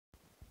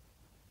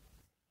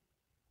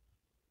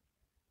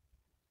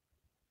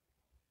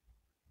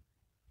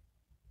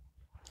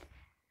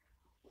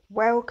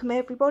Welcome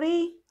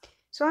everybody.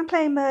 So I'm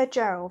playing Merge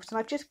Elves and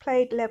I've just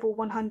played level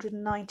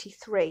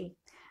 193,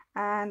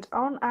 and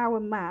on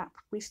our map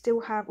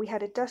we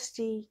had a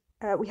dusty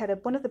we had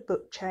one of the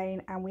book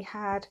chain and we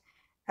had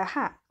a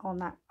hat on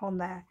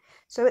there.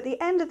 So at the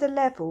end of the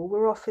level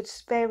we're offered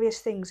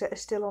various things that are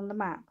still on the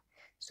map.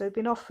 So we've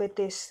been offered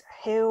this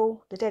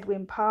hill, the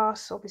Deadwind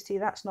Pass, obviously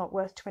that's not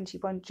worth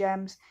 21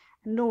 gems,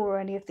 nor are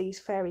any of these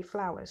fairy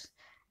flowers,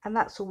 and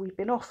that's all we've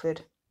been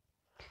offered.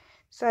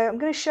 So I'm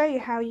going to show you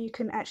how you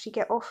can actually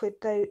get offered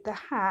the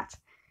hat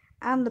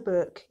and the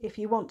book if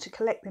you want to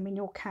collect them in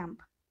your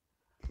camp.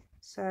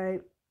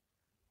 So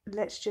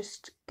let's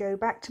just go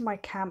back to my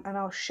camp and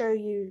I'll show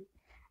you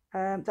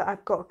that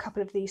I've got a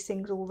couple of these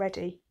things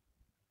already.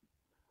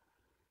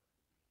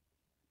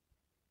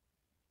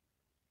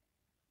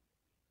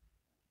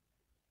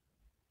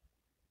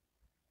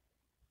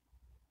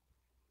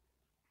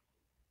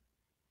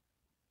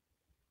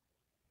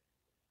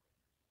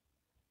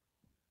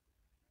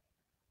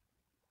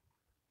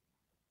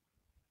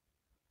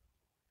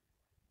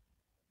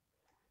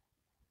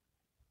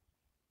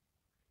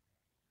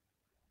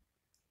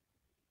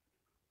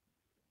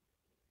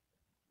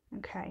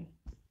 Okay.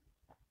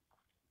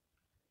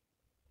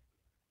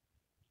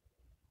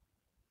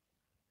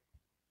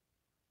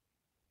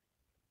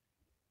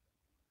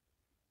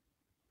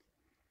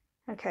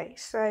 Okay,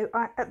 so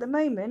at the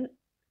moment,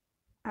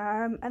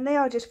 and they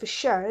are just for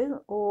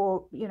show,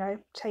 or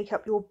take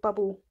up your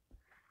bubble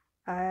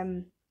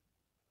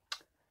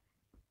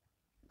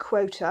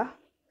quota.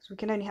 So we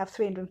can only have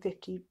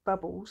 350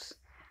 bubbles,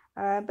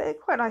 but they're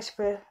quite nice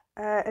for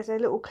as a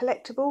little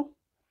collectible.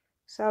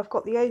 So I've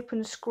got the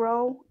open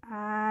scroll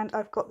and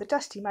I've got the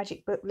Dusty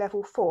Magic Book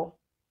level 4.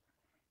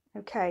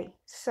 Okay,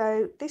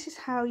 so this is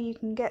how you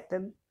can get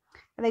them,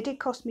 and they did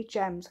cost me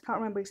gems. I can't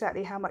remember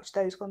exactly how much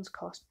those ones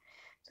cost.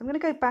 So I'm going to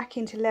go back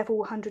into level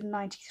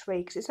 193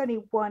 because it's only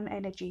 1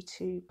 energy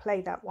to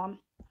play that one.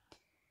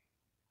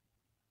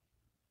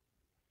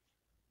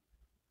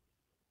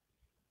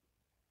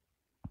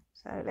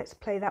 So let's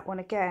play that one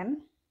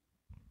again.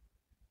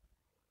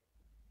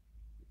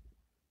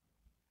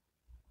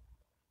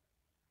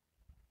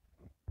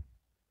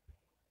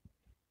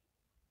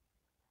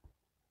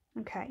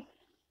 Okay.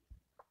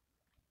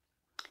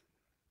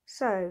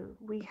 So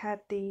we had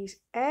these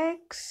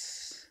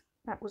eggs.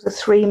 That was a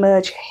 3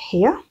 merge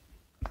here.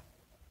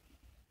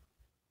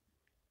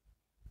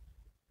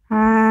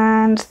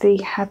 And they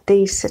had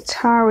the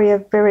Setaria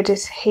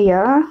viridis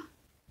here.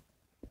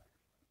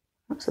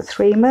 That's a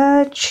 3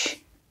 merge.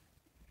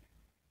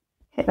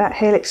 Hit that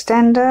hill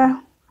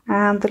extender.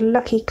 And the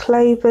lucky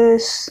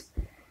clovers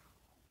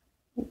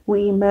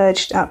we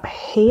merged up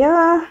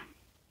here.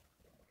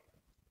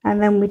 And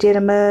then we did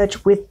a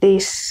merge with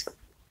this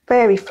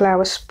fairy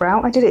flower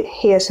sprout. I did it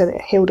here so that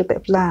it healed a bit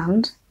of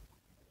land.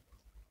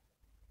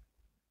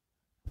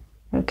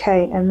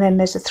 Okay, and then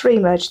there's a 3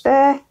 merge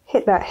there.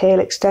 Hit that hill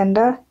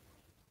extender.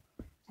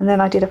 And then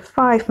I did a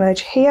 5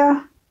 merge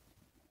here.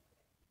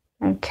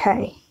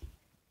 Okay.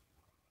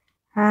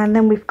 And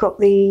then we've got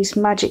these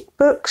magic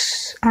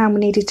books and we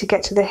needed to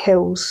get to the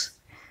hills.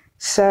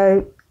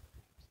 So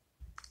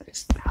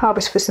let's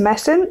harvest for some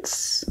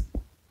essence.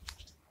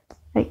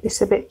 Make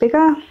this a bit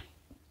bigger.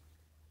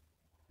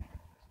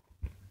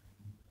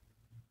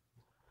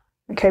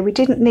 Okay, we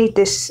didn't need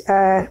this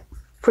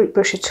fruit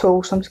bush at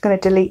all, so I'm just going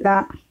to delete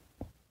that.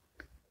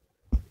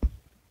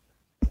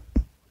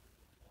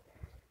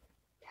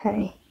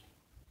 Okay.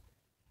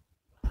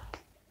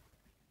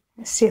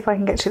 Let's see if I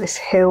can get to this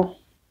hill.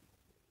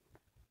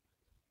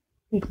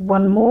 Need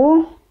 1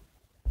 more.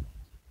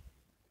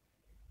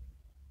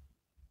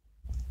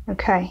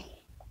 Okay.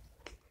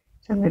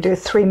 So I'm going to do a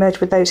 3 merge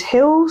with those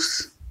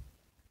hills.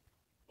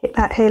 Hit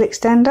that hill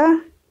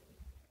extender.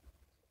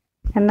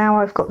 And now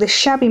I've got this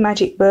shabby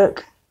magic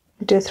book.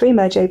 I'll do a 3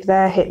 merge over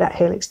there, hit that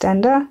hill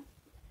extender.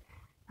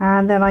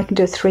 And then I can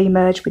do a 3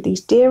 merge with these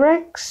deer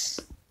eggs.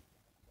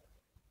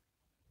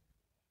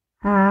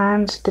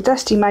 And the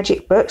Dusty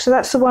Magic Book, so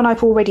that's the one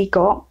I've already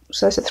got.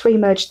 So there's a 3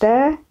 merge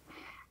there.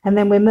 And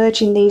then we're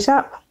merging these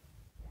up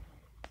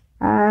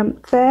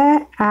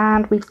there.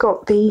 And we've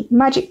got the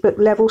Magic Book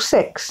level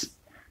 6. So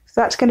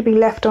that's going to be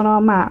left on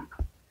our map.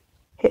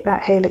 Hit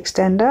that hill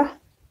extender.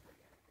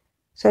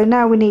 So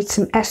now we need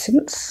some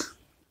essence.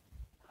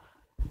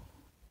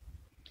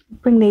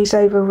 Bring these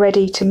over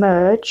ready to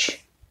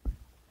merge.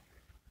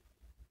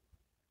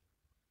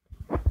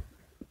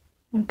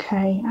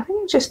 Okay, I think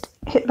I'll just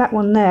hit that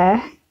one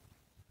there.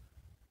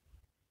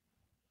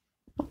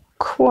 Not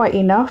quite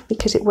enough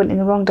because it went in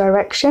the wrong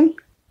direction.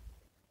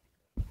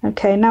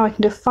 Okay, now I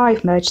can do a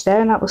 5 merge there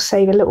and that will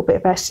save a little bit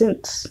of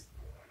essence.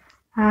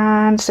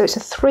 And so it's a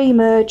 3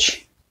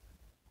 merge.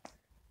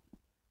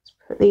 Let's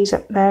put these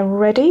up there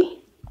ready.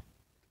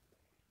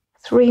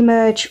 3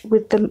 merge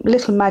with the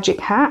little magic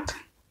hat.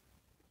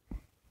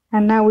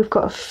 And now we've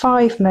got a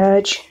 5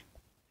 merge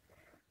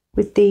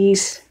with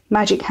these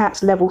magic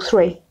hats level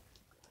 3.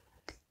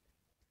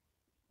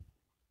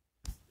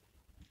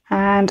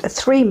 And a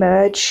 3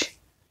 merge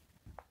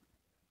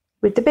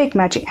with the big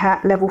magic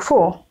hat level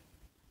 4.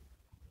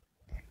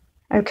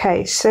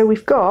 Okay, so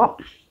we've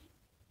got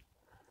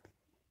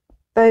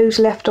those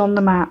left on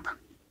the map.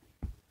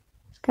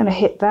 Just going to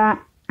hit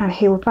that and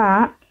heal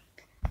that.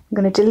 I'm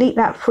going to delete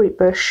that fruit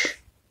bush.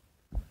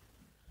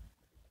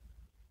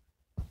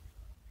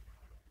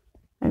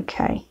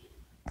 Okay.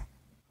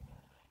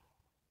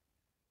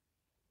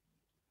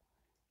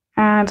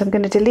 And I'm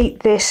going to delete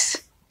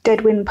this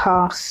Dead Wind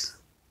Pass.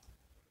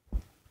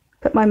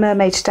 Put my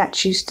mermaid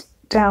statues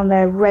down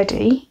there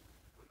ready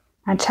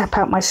and tap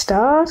out my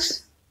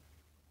stars.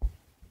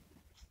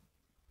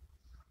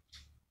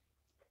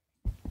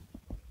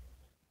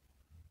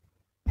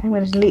 I'm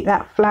going to delete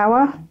that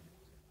flower.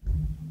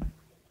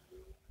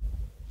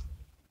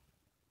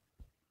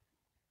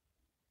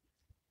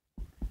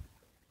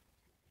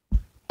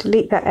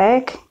 Delete that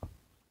egg.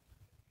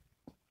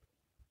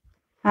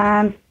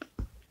 And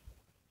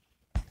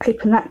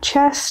open that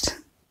chest.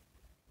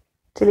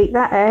 Delete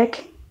that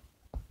egg.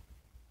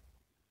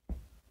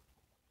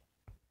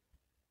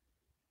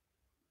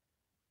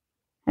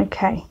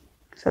 Okay,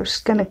 so I'm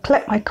just going to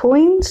collect my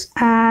coins,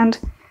 and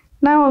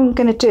now what I'm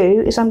going to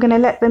do is I'm going to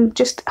let them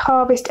just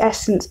harvest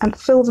essence and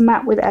fill the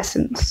map with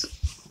essence.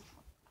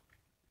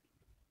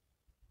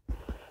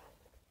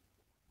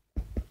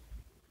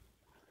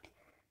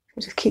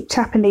 Just keep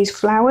tapping these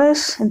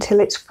flowers until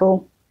it's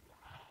full.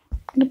 I'm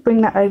going to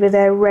bring that over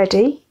there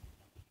ready.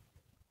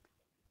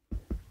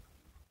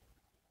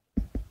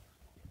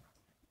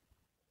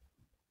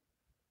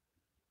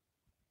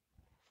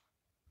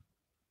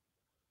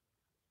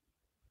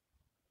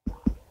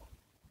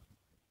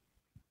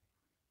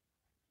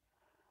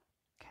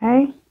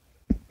 Okay.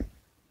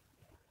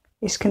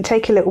 This can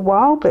take a little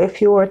while, but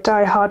if you're a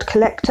die-hard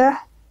collector,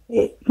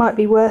 it might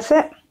be worth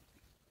it.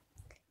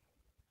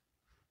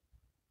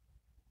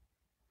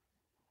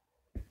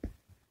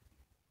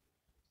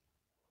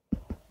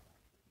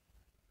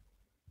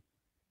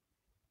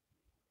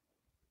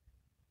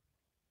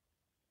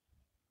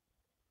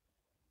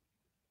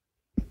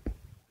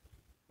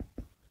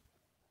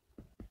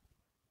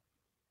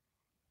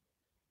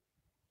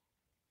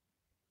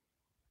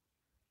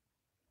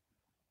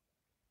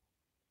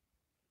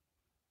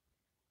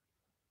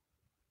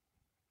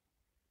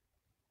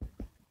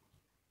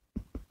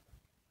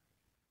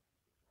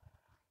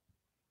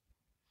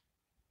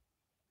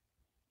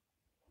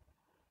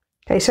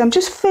 Okay, so I'm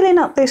just filling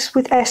up this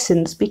with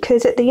essence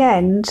because at the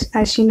end,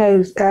 as you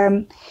know,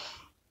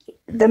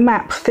 the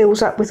map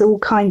fills up with all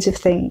kinds of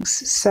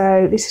things.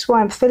 So this is why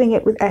I'm filling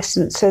it with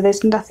essence, so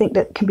there's nothing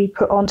that can be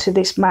put onto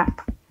this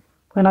map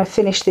when I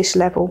finish this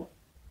level.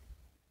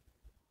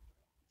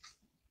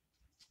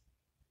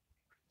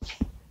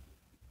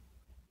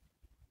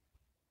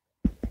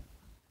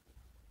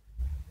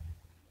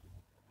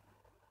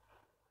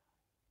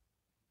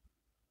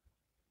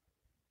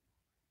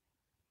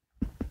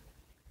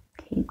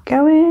 Keep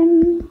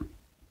going.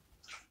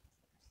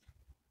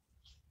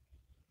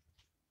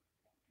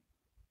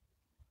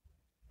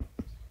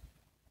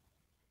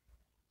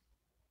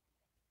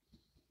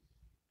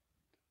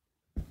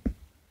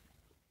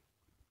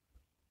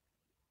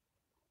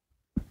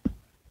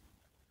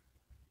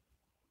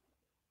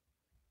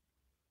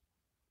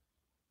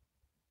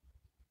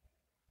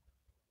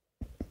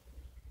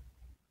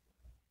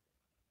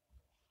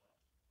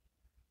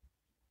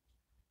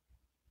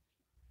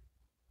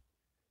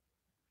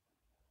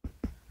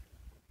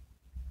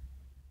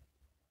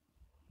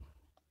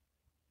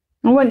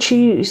 And once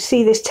you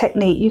see this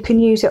technique, you can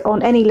use it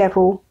on any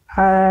level,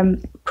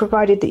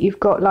 provided that you've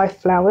got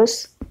life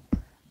flowers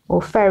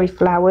or fairy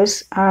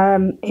flowers,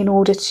 in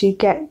order to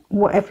get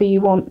whatever you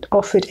want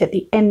offered at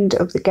the end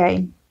of the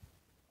game.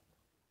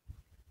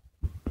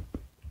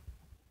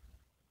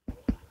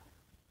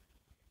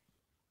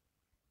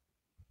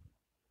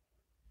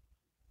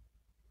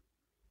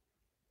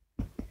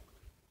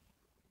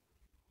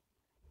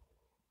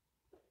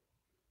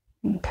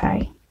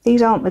 Okay,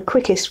 these aren't the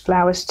quickest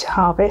flowers to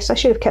harvest. I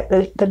should have kept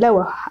the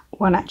lower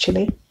one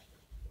actually.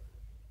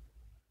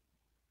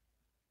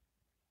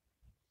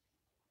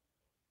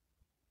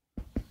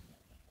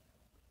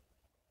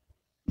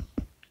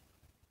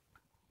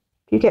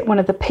 If you get one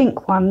of the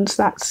pink ones,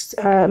 that's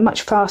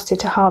much faster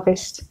to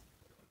harvest,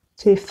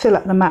 to fill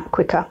up the map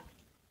quicker.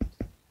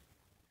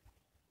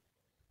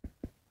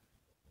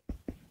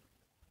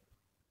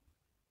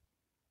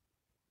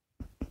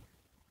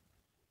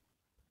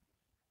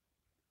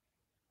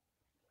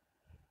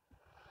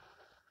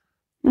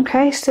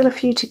 Okay, still a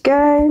few to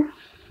go.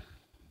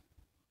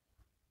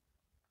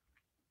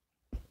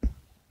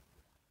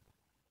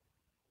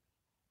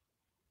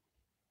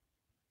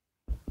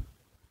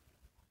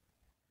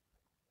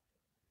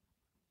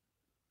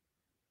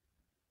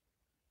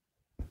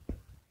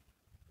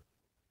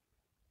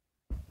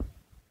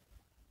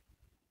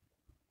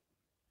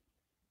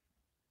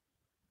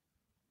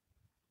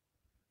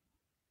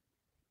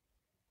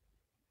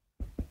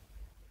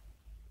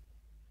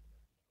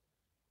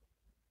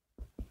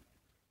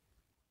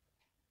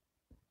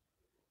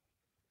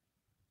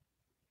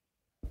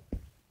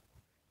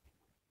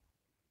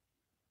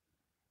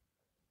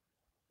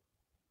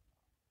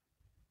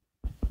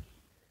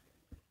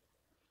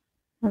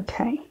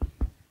 Okay,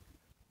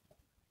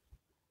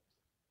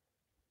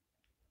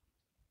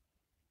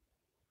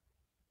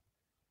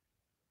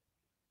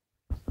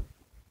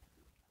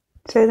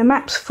 So the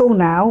map's full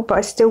now, but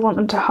I still want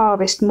them to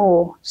harvest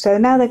more. So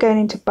now they're going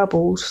into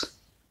bubbles.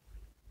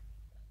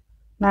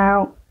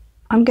 Now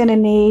I'm going to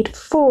need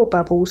 4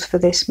 bubbles for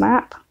this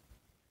map.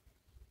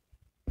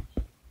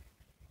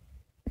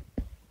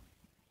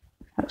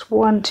 That's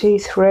 1, 2,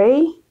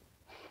 3.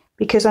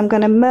 Because I'm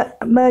going to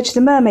merge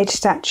the mermaid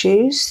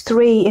statues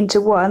 3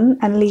 into 1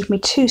 and leave me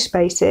 2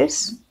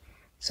 spaces.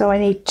 So I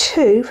need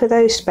 2 for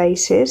those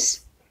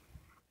spaces,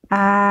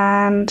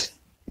 and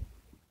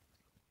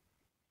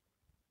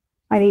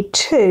I need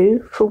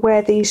 2 for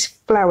where these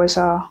flowers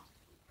are.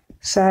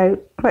 So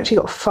I've actually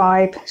got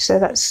 5, so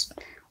that's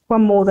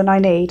 1 more than I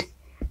need.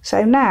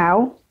 So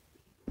now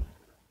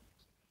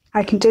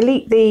I can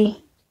delete the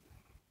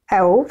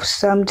elves,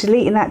 so I'm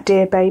deleting that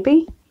deer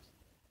baby.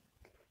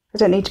 I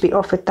don't need to be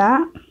offered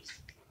that.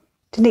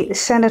 Delete the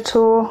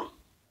senator.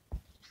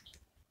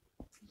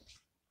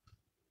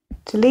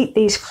 Delete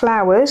these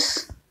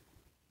flowers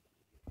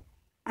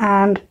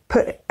and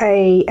put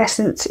a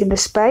essence in the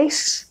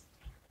space.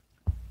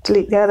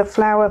 Delete the other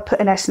flower, put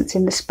an essence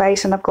in the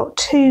space, and I've got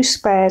 2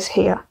 spares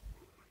here.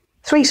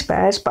 3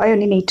 spares, but I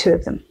only need 2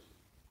 of them.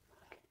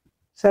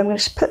 So I'm going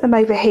to put them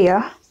over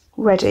here,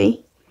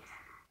 ready,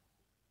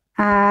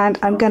 and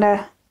I'm going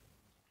to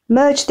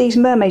merge these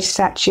mermaid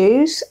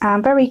statues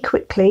and very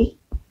quickly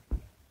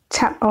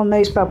tap on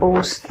those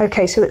bubbles.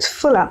 Okay, so it's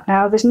full up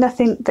now. There's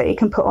nothing that you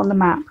can put on the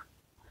map.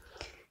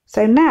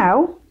 So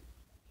now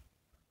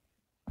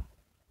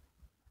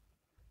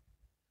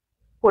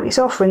what it's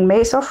offering me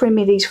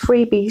these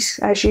freebies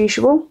as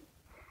usual,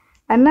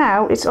 and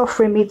now it's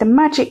offering me the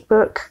magic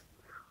book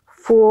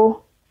for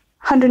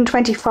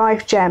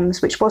 125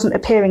 gems, which wasn't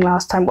appearing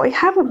last time. What I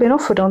haven't been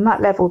offered on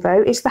that level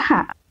though is the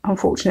hat,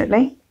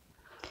 unfortunately.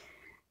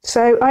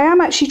 So I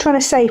am actually trying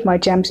to save my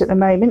gems at the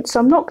moment, so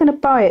I'm not going to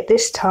buy it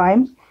this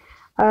time,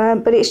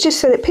 but it's just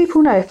so that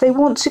people know if they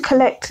want to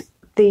collect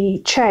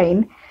the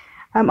chain.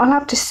 I'll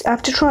have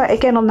to try it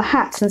again on the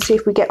hats and see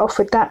if we get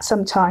offered that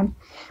sometime.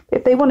 But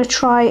if they want to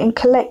try and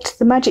collect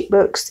the magic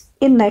books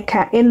in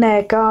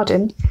their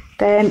garden,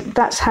 then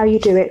that's how you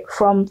do it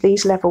from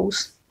these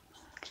levels.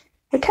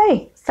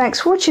 Okay,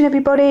 thanks for watching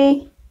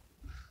everybody.